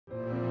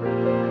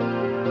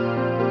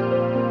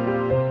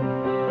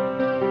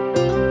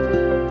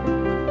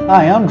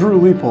Hi, I'm Drew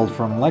Lipold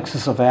from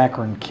Lexus of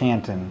Akron,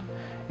 Canton,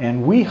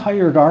 and we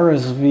hired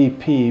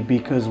RSVP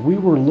because we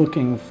were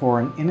looking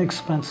for an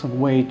inexpensive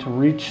way to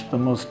reach the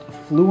most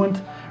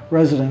affluent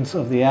residents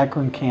of the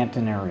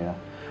Akron-Canton area.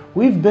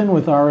 We've been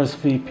with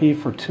RSVP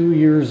for 2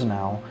 years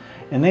now,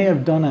 and they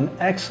have done an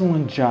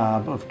excellent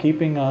job of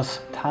keeping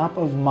us top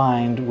of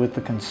mind with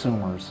the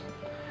consumers.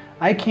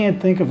 I can't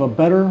think of a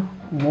better,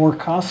 more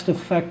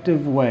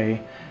cost-effective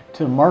way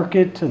to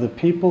market to the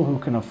people who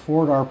can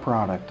afford our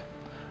product.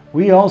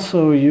 We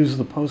also use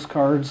the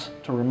postcards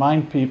to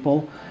remind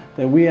people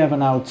that we have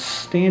an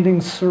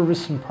outstanding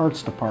service and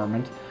parts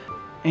department,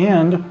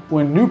 and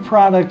when new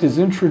product is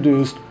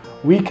introduced,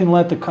 we can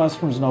let the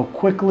customers know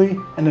quickly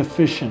and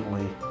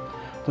efficiently.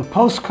 The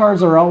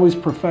postcards are always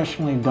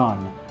professionally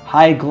done,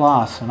 high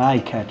gloss and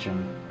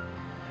eye-catching.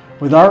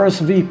 With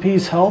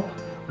RSVP's help,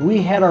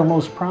 we had our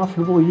most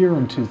profitable year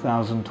in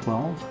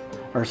 2012.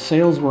 Our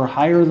sales were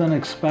higher than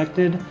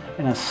expected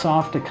in a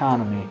soft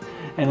economy,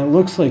 and it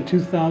looks like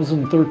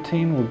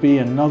 2013 will be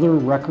another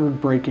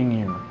record-breaking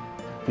year.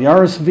 The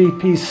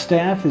RSVP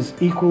staff is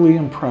equally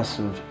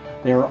impressive.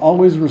 They are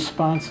always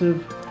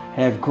responsive,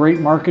 have great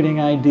marketing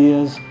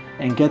ideas,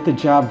 and get the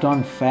job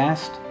done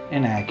fast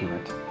and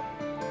accurate.